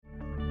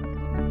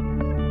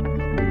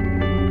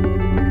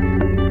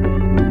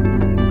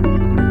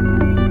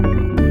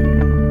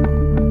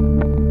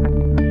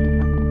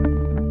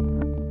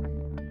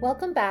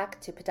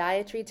to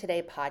Podiatry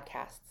Today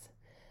podcasts.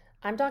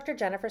 I'm Dr.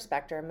 Jennifer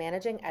Spector,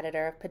 Managing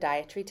Editor of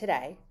Podiatry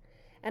Today,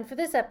 and for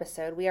this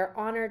episode, we are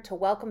honored to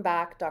welcome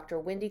back Dr.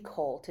 Wendy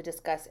Cole to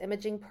discuss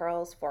imaging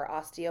pearls for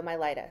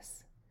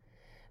osteomyelitis.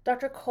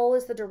 Dr. Cole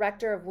is the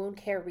Director of Wound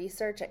Care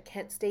Research at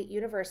Kent State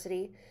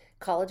University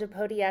College of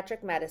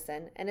Podiatric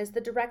Medicine and is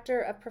the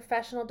Director of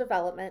Professional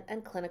Development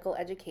and Clinical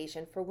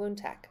Education for Wound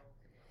Tech.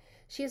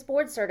 She is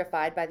board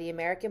certified by the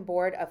American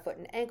Board of Foot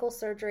and Ankle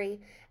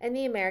Surgery and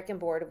the American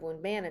Board of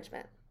Wound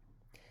Management.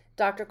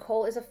 Dr.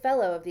 Cole is a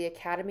fellow of the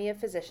Academy of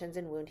Physicians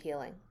in Wound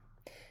Healing.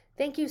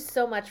 Thank you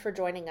so much for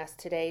joining us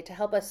today to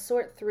help us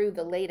sort through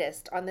the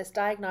latest on this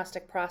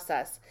diagnostic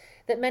process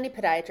that many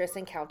podiatrists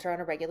encounter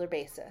on a regular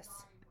basis.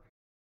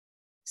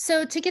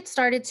 So to get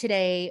started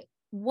today,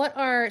 what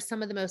are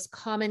some of the most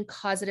common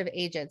causative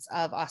agents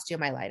of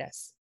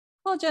osteomyelitis?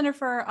 Well,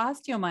 Jennifer,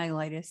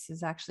 osteomyelitis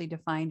is actually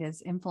defined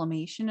as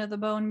inflammation of the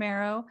bone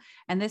marrow,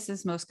 and this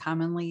is most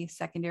commonly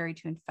secondary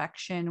to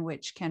infection,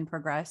 which can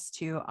progress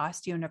to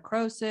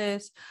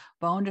osteonecrosis,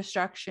 bone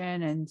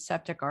destruction, and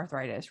septic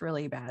arthritis,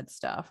 really bad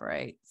stuff,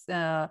 right?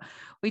 So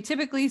we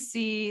typically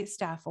see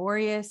Staph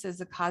aureus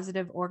as a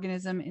causative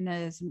organism in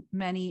as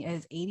many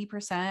as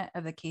 80%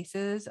 of the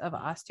cases of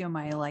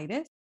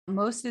osteomyelitis.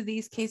 Most of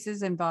these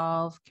cases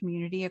involve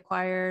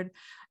community-acquired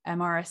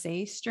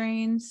MRSA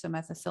strains, so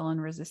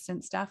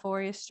methicillin-resistant Staph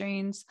aureus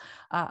strains.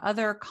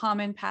 Other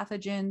common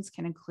pathogens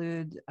can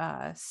include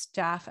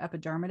Staph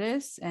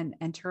epidermidis and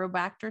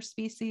Enterobacter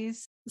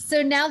species.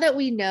 So now that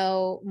we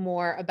know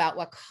more about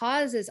what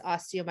causes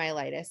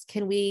osteomyelitis,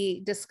 can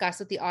we discuss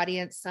with the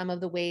audience some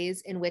of the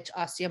ways in which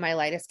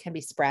osteomyelitis can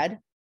be spread?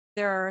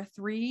 There are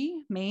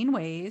three main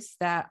ways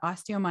that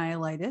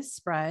osteomyelitis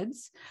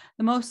spreads.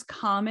 The most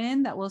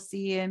common that we'll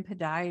see in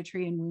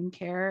podiatry and wound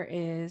care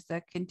is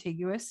the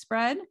contiguous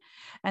spread.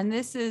 And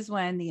this is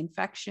when the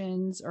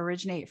infections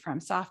originate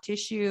from soft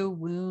tissue,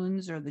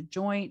 wounds, or the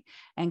joint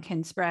and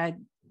can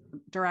spread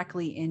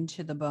directly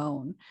into the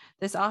bone.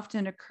 This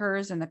often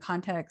occurs in the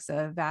context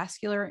of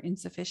vascular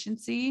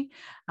insufficiency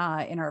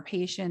in our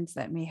patients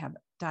that may have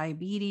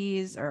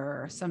diabetes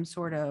or some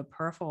sort of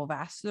peripheral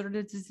vascular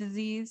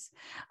disease.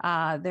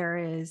 There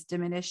is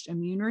diminished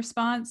immune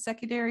response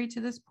secondary to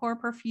this poor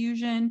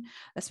perfusion,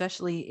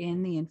 especially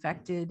in the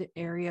infected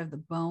area of the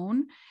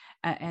bone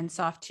and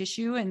soft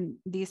tissue. And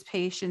these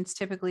patients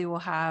typically will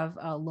have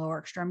lower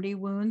extremity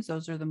wounds.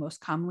 Those are the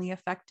most commonly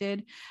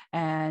affected.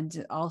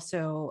 And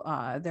also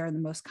they're the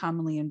most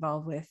commonly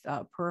involved with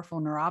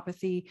peripheral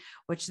neuropathy,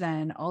 which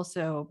then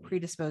also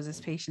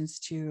predisposes patients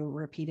to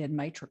repeated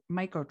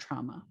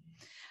microtrauma.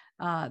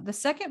 The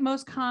second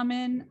most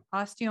common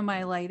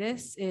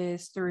osteomyelitis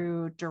is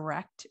through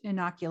direct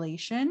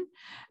inoculation.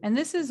 And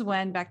this is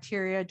when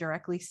bacteria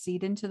directly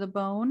seed into the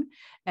bone.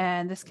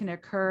 And this can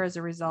occur as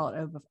a result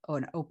of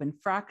an open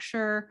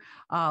fracture,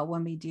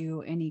 when we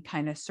do any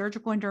kind of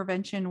surgical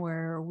intervention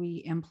where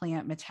we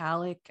implant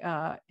metallic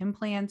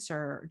implants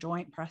or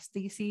joint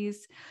prostheses.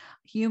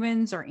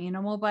 Humans or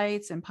animal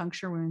bites and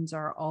puncture wounds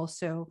are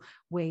also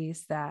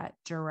ways that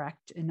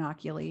direct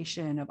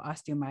inoculation of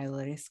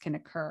osteomyelitis can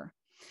occur.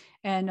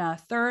 And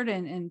third,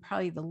 and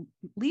probably the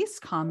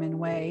least common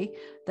way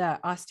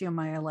that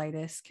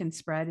osteomyelitis can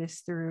spread is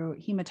through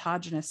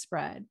hematogenous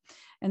spread.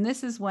 And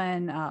this is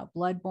when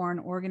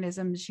bloodborne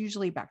organisms,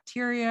 usually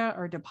bacteria,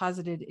 are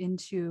deposited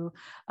into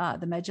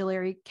the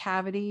medullary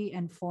cavity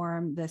and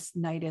form this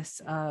nidus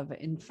of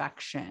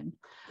infection.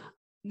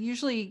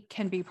 Usually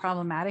can be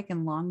problematic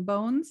in long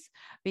bones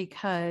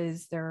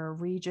because there are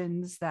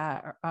regions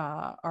that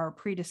are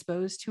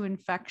predisposed to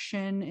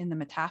infection in the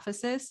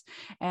metaphysis,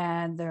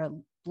 and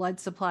the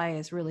blood supply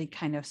is really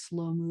kind of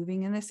slow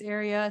moving in this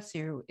area.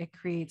 So it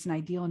creates an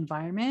ideal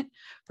environment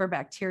for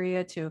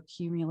bacteria to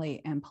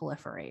accumulate and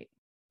proliferate.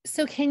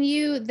 So can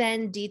you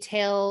then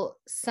detail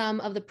some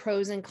of the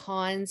pros and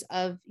cons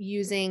of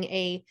using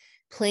a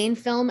plain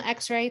film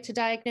X-ray to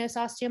diagnose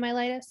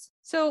osteomyelitis?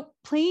 So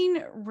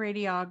plain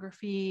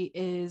radiography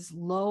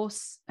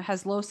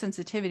has low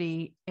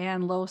sensitivity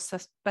and low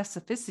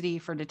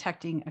specificity for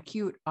detecting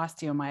acute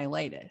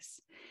osteomyelitis.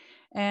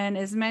 And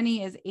as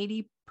many as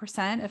 80%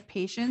 of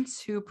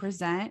patients who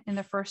present in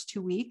the first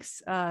 2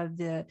 weeks of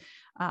the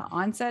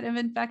onset of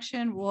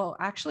infection will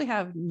actually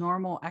have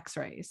normal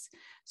X-rays.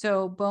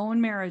 So bone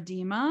marrow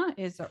edema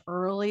is the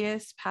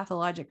earliest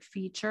pathologic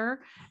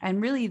feature,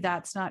 and really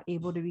that's not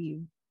able to be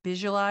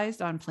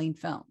visualized on plain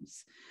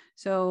films.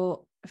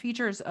 So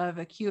features of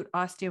acute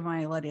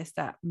osteomyelitis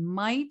that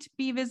might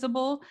be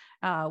visible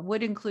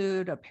would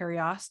include a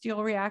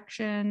periosteal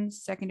reaction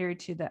secondary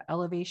to the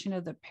elevation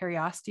of the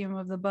periosteum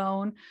of the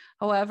bone.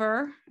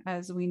 However,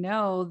 as we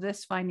know,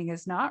 this finding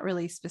is not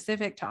really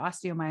specific to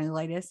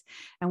osteomyelitis,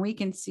 and we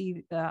can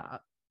see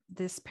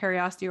this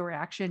periosteal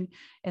reaction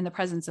in the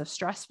presence of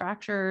stress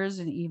fractures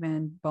and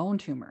even bone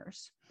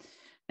tumors.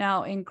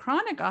 Now, in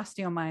chronic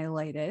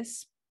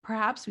osteomyelitis,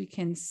 perhaps we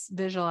can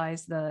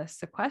visualize the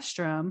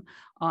sequestrum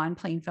on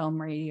plain film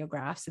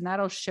radiographs, and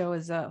that'll show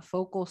as a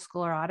focal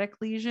sclerotic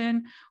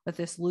lesion with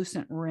this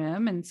lucent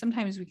rim. And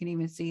sometimes we can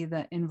even see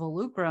the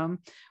involucrum,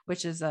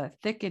 which is a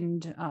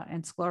thickened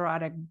and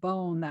sclerotic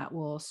bone that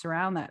will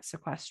surround that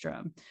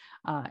sequestrum.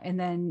 And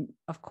then,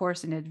 of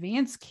course, in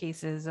advanced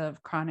cases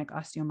of chronic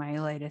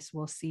osteomyelitis,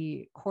 we'll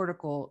see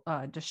cortical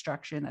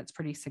destruction that's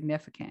pretty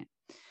significant.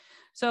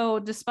 So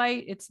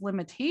despite its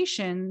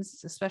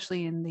limitations,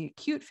 especially in the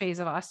acute phase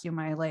of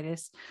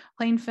osteomyelitis,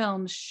 plain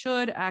film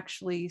should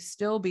actually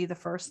still be the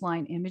first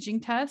line imaging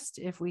test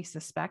if we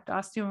suspect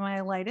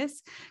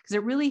osteomyelitis, because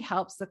it really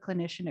helps the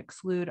clinician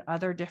exclude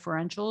other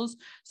differentials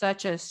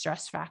such as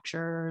stress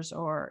fractures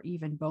or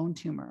even bone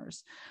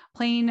tumors.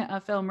 Plain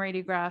film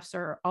radiographs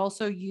are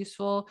also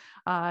useful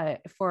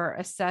for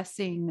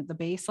assessing the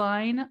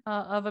baseline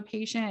of a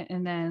patient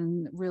and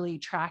then really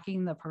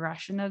tracking the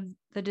progression of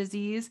the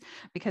disease,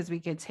 because we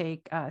could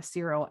take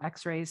serial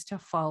x-rays to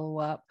follow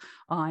up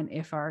on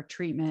if our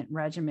treatment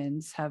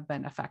regimens have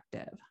been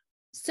effective.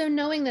 So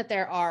knowing that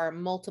there are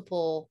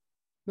multiple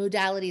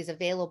modalities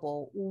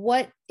available,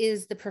 what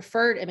is the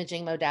preferred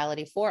imaging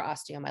modality for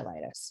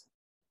osteomyelitis?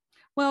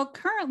 Well,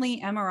 currently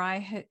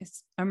MRI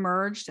has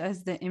emerged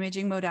as the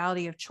imaging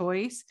modality of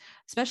choice,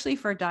 especially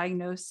for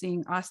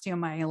diagnosing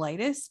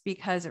osteomyelitis,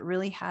 because it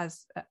really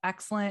has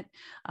excellent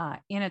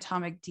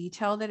anatomic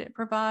detail that it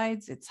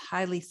provides. It's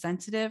highly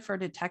sensitive for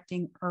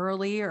detecting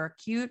early or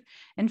acute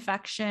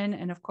infection.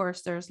 And of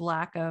course, there's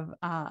lack of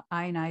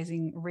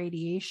ionizing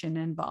radiation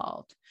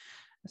involved.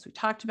 As we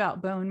talked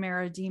about, bone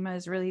marrow edema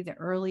is really the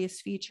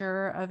earliest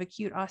feature of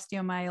acute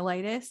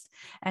osteomyelitis.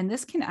 And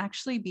this can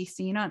actually be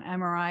seen on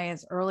MRI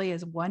as early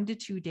as 1 to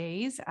 2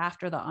 days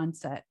after the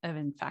onset of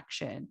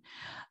infection.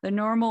 The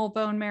normal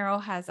bone marrow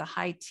has a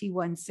high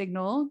T1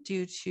 signal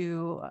due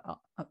to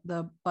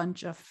the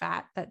bunch of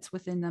fat that's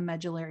within the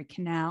medullary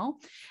canal.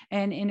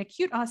 And in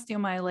acute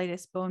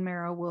osteomyelitis, bone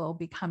marrow will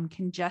become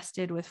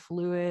congested with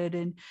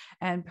fluid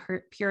and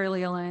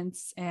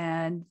purulence,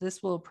 and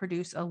this will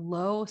produce a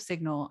low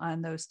signal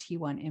on those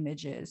T1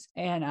 images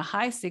and a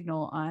high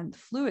signal on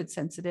fluid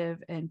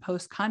sensitive and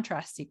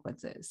post-contrast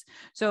sequences.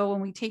 So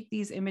when we take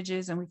these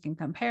images and we can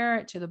compare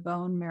it to the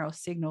bone marrow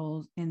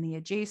signals in the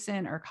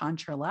adjacent or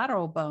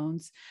contralateral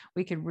bones,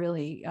 we could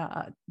really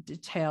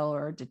detail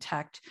or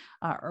detect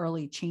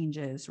early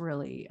changes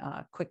really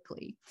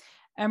quickly.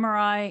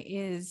 MRI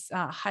is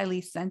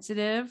highly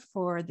sensitive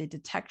for the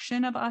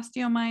detection of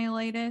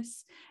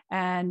osteomyelitis,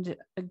 and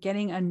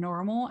getting a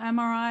normal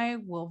MRI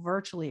will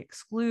virtually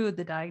exclude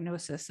the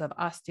diagnosis of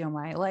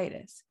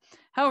osteomyelitis.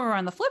 However,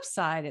 on the flip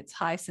side, its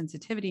high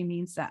sensitivity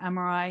means that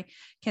MRI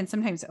can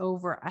sometimes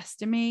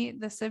overestimate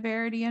the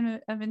severity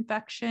of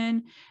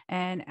infection,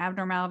 and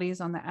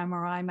abnormalities on the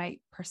MRI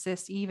might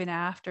persist even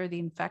after the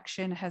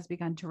infection has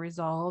begun to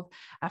resolve,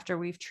 after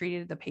we've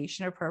treated the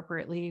patient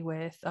appropriately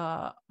with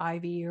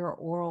IV or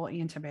oral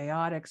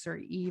antibiotics or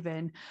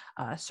even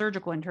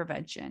surgical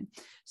intervention.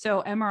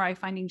 So MRI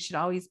findings should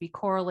always be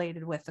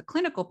correlated with the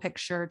clinical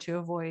picture to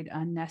avoid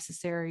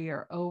unnecessary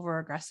or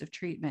over-aggressive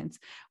treatments.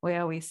 We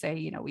always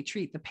say, we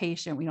treat the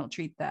patient, we don't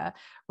treat the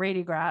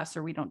radiographs,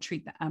 or we don't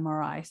treat the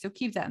MRI. So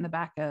keep that in the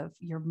back of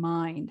your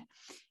mind.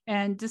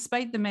 And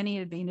despite the many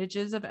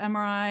advantages of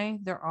MRI,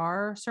 there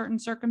are certain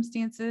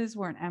circumstances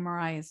where an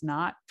MRI is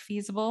not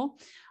feasible.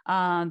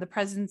 The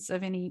presence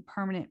of any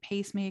permanent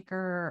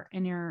pacemaker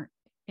or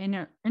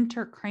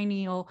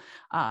intracranial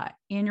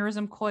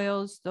aneurysm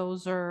coils,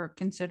 those are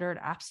considered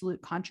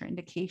absolute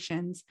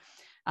contraindications.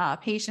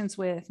 Patients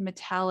with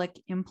metallic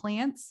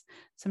implants,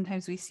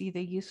 sometimes we see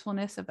the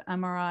usefulness of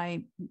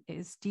MRI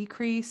is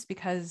decreased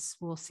because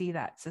we'll see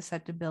that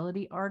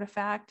susceptibility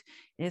artifact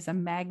is a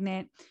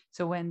magnet.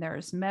 So when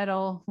there's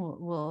metal,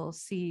 we'll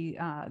see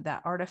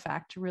that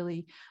artifact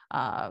really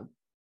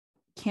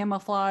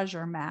camouflage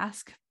or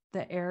mask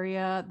the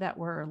area that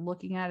we're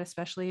looking at,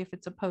 especially if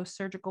it's a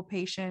post-surgical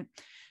patient.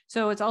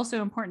 So it's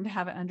also important to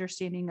have an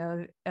understanding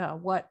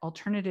of what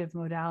alternative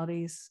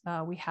modalities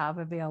we have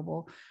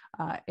available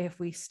if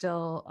we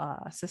still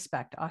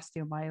suspect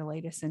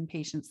osteomyelitis in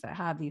patients that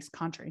have these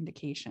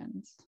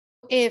contraindications.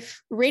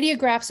 If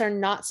radiographs are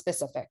not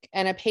specific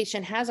and a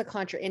patient has a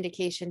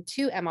contraindication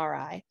to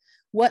MRI,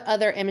 what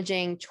other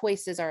imaging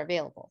choices are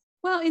available?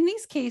 Well, in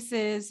these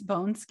cases,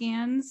 bone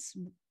scans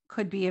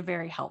could be a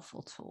very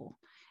helpful tool.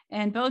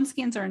 And bone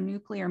scans are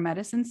nuclear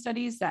medicine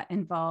studies that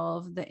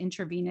involve the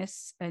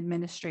intravenous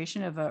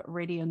administration of a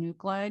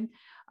radionuclide,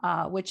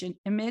 which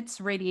emits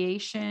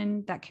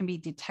radiation that can be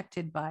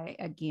detected by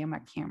a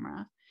gamma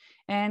camera.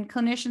 And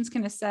clinicians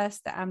can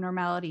assess the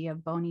abnormality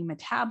of bony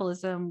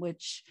metabolism,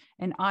 which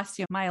in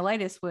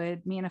osteomyelitis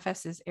would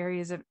manifest as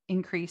areas of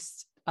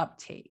increased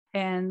uptake.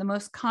 And the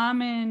most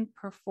common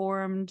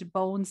performed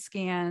bone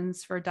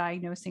scans for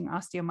diagnosing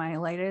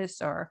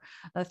osteomyelitis are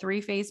the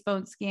 3-phase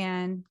bone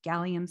scan,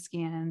 gallium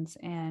scans,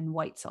 and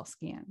white cell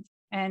scans.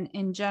 And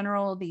in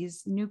general,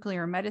 these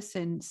nuclear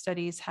medicine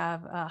studies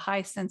have a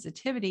high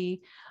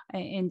sensitivity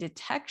in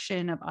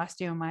detection of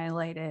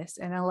osteomyelitis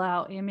and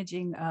allow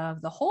imaging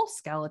of the whole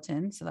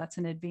skeleton. So that's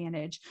an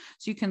advantage.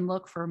 So you can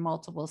look for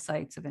multiple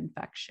sites of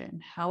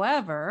infection.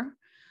 However,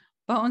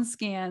 bone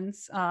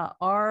scans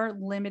are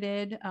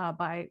limited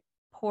by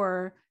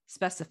poor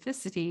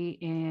specificity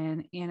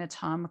in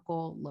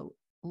anatomical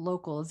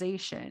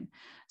localization.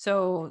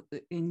 So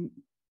in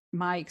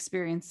my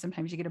experience,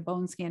 sometimes you get a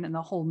bone scan and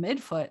the whole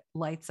midfoot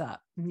lights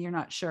up and you're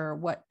not sure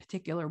what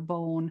particular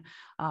bone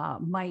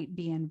might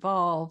be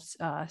involved.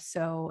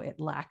 So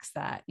it lacks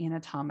that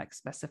anatomic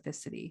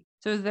specificity.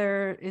 So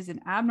there is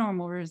an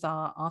abnormal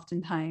result.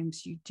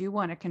 Oftentimes you do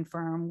want to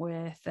confirm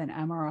with an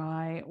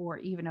MRI or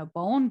even a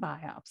bone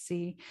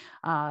biopsy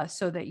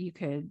so that you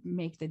could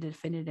make the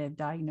definitive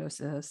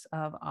diagnosis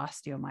of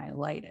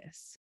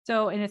osteomyelitis.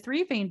 So in a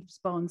 3-phase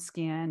bone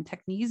scan,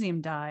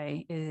 technetium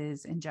dye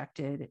is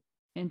injected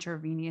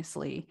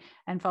intravenously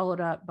and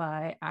followed up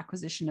by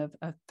acquisition of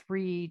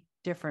 3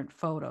 different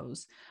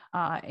photos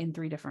in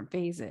 3 different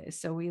phases.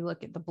 So we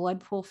look at the blood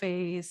pool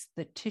phase,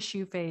 the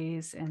tissue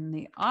phase, and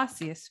the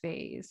osseous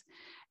phase.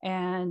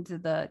 And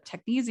the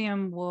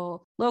technetium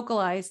will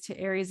localize to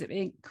areas of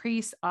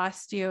increased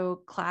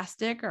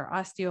osteoclastic or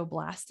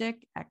osteoblastic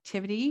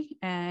activity.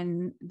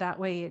 And that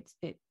way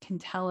it can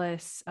tell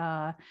us,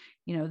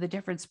 the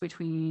difference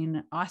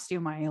between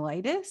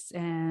osteomyelitis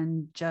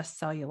and just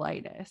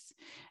cellulitis.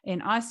 In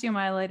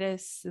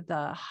osteomyelitis,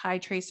 the high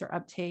tracer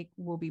uptake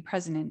will be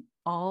present in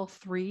all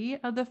 3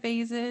 of the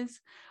phases,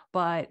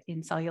 but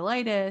in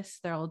cellulitis,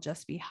 there'll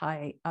just be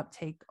high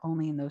uptake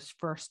only in those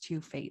first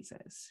 2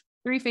 phases.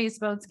 3-phase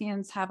bone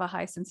scans have a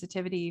high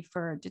sensitivity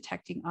for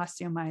detecting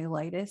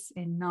osteomyelitis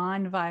in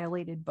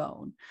non-violated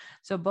bone.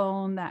 So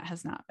bone that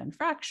has not been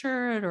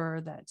fractured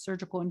or that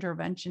surgical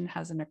intervention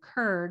hasn't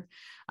occurred.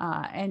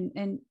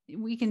 And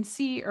we can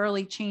see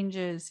early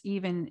changes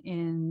even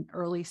in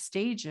early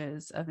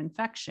stages of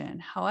infection.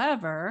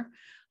 However,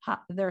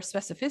 their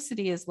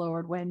specificity is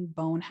lowered when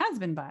bone has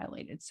been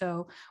violated.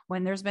 So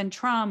when there's been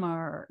trauma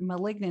or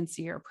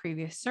malignancy or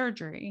previous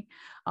surgery,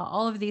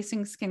 all of these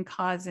things can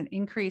cause an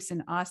increase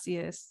in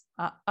osseous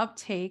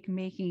uptake,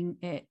 making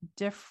it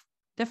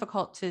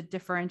difficult to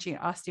differentiate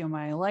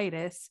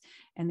osteomyelitis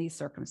in these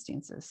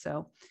circumstances.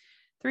 So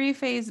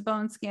 3-phase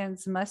bone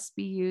scans must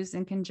be used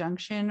in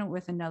conjunction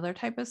with another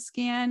type of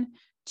scan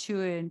to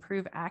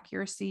improve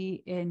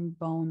accuracy in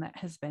bone that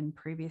has been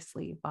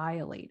previously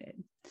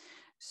violated.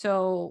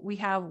 So we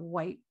have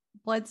white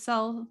blood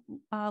cell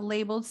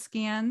labeled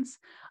scans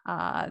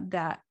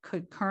that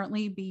could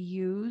currently be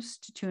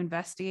used to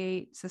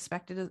investigate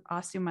suspected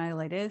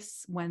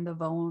osteomyelitis when the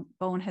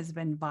bone has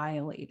been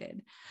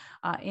violated.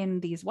 In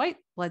these white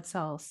blood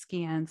cell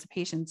scans, the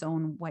patient's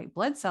own white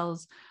blood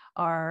cells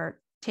are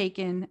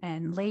taken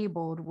and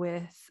labeled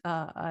with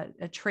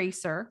a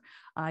tracer,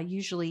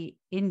 usually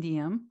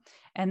indium,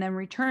 and then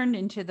returned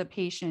into the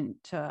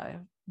patient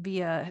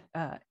via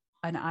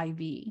an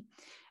IV.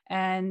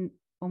 And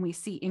when we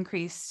see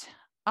increased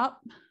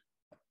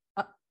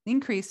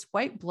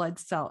white blood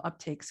cell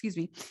uptake,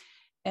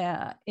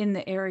 in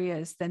the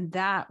areas, then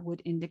that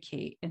would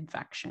indicate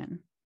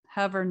infection.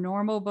 However,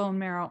 normal bone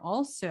marrow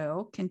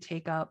also can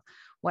take up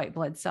white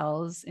blood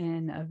cells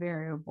in a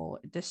variable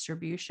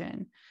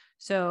distribution.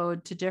 So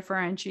to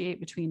differentiate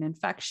between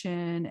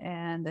infection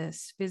and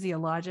this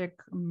physiologic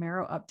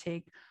marrow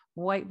uptake,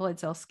 white blood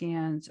cell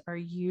scans are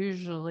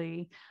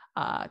usually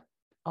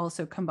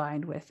also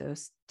combined with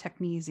those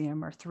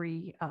technetium or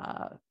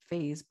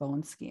 3-phase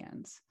bone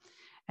scans.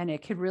 And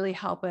it could really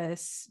help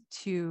us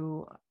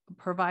to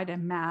provide a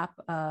map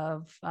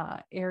of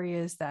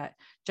areas that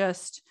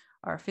just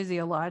are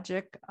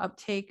physiologic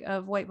uptake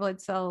of white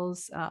blood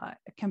cells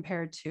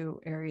compared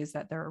to areas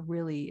that there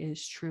really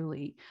is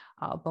truly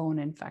bone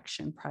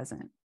infection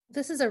present.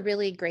 This is a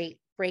really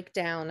great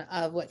breakdown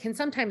of what can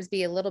sometimes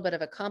be a little bit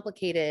of a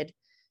complicated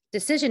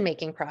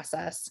decision-making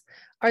process.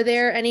 Are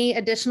there any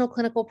additional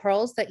clinical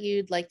pearls that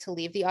you'd like to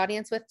leave the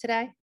audience with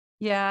today?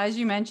 Yeah, as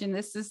you mentioned,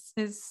 this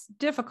is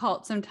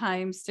difficult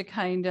sometimes to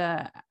kind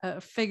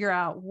of figure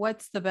out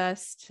what's the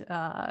best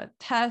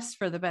test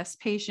for the best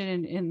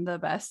patient in the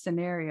best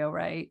scenario,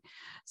 right?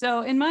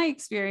 So in my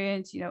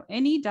experience,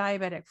 any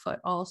diabetic foot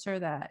ulcer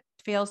that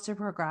fails to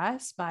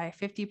progress by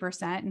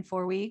 50% in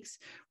 4 weeks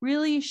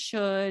really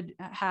should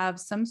have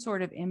some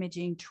sort of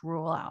imaging to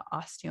rule out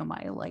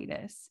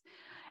osteomyelitis.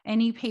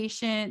 Any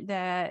patient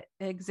that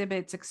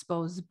exhibits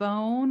exposed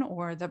bone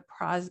or the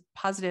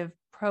positive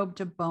probe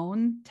to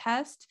bone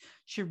test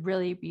should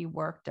really be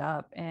worked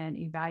up and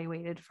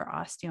evaluated for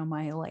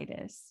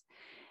osteomyelitis.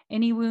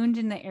 Any wound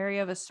in the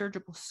area of a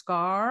surgical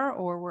scar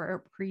or where a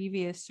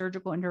previous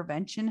surgical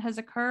intervention has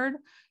occurred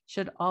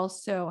should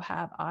also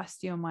have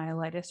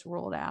osteomyelitis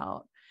ruled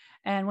out.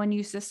 And when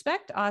you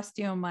suspect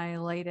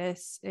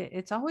osteomyelitis,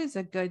 it's always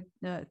a good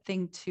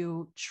thing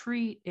to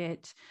treat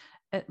it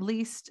at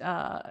least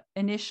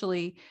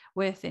initially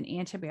with an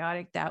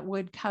antibiotic that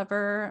would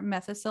cover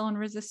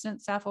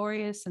methicillin-resistant Staph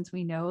aureus, since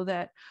we know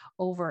that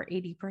over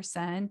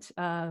 80%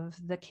 of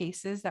the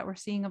cases that we're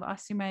seeing of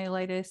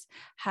osteomyelitis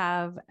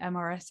have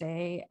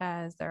MRSA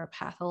as their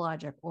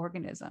pathologic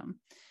organism.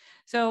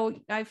 So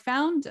I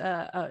found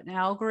an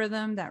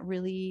algorithm that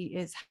really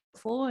is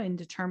helpful in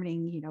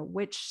determining,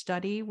 which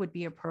study would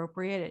be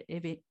appropriate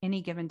at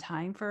any given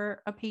time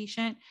for a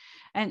patient.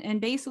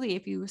 And basically,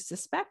 if you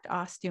suspect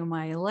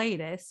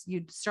osteomyelitis,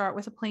 you'd start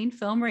with a plain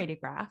film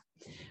radiograph.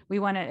 We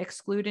want to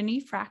exclude any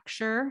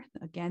fracture.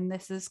 Again,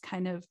 this is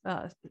kind of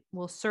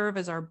will serve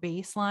as our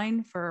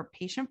baseline for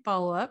patient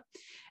follow-up.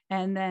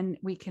 And then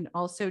we can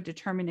also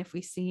determine if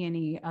we see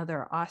any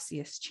other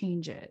osseous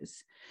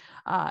changes.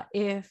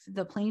 If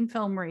the plain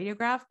film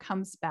radiograph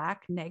comes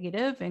back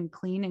negative and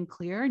clean and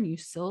clear, and you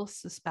still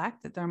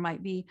suspect that there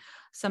might be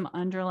some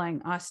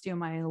underlying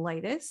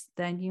osteomyelitis,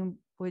 then you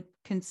would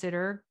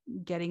consider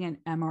getting an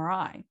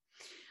MRI.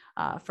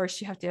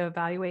 First, you have to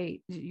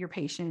evaluate your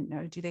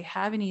patient. Do they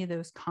have any of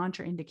those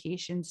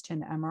contraindications to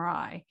an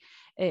MRI?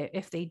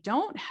 If they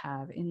don't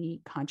have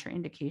any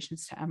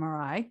contraindications to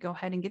MRI, go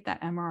ahead and get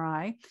that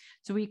MRI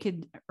so we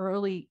could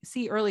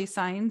see early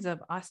signs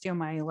of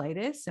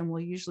osteomyelitis, and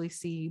we'll usually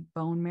see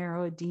bone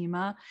marrow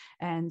edema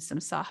and some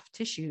soft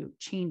tissue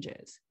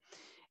changes.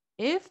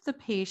 If the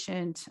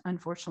patient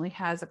unfortunately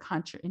has a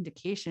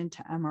contraindication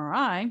to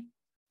MRI,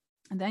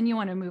 and then you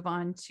want to move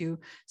on to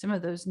some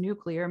of those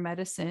nuclear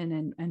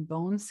medicine and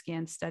bone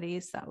scan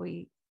studies that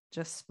we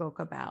just spoke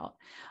about.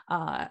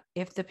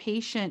 If the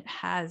patient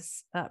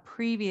has a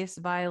previous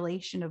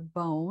violation of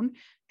bone,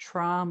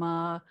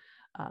 trauma,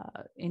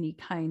 any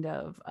kind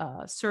of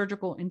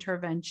surgical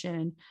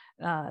intervention,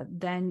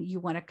 then you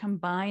want to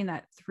combine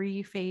that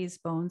 3-phase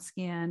bone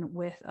scan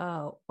with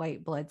a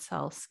white blood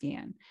cell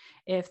scan.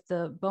 If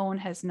the bone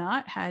has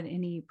not had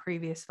any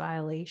previous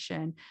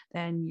violation,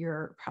 then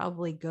you're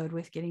probably good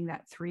with getting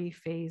that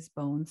 3-phase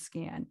bone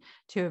scan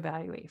to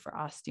evaluate for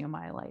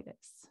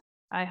osteomyelitis.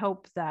 I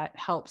hope that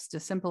helps to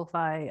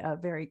simplify a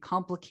very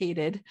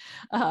complicated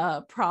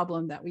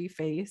problem that we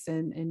face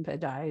in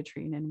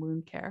podiatry and in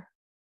wound care.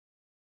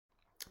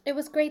 It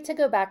was great to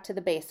go back to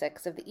the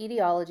basics of the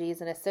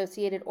etiologies and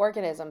associated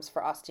organisms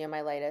for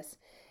osteomyelitis,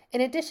 in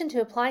addition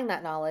to applying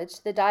that knowledge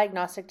to the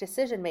diagnostic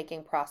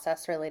decision-making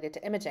process related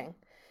to imaging.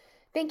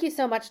 Thank you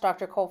so much,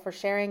 Dr. Cole, for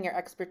sharing your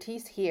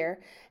expertise here,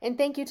 and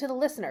thank you to the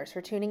listeners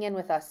for tuning in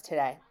with us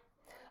today.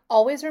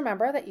 Always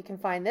remember that you can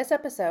find this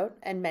episode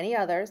and many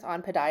others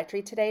on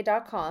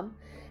podiatrytoday.com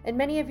and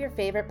many of your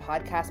favorite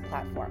podcast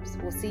platforms.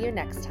 We'll see you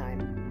next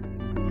time.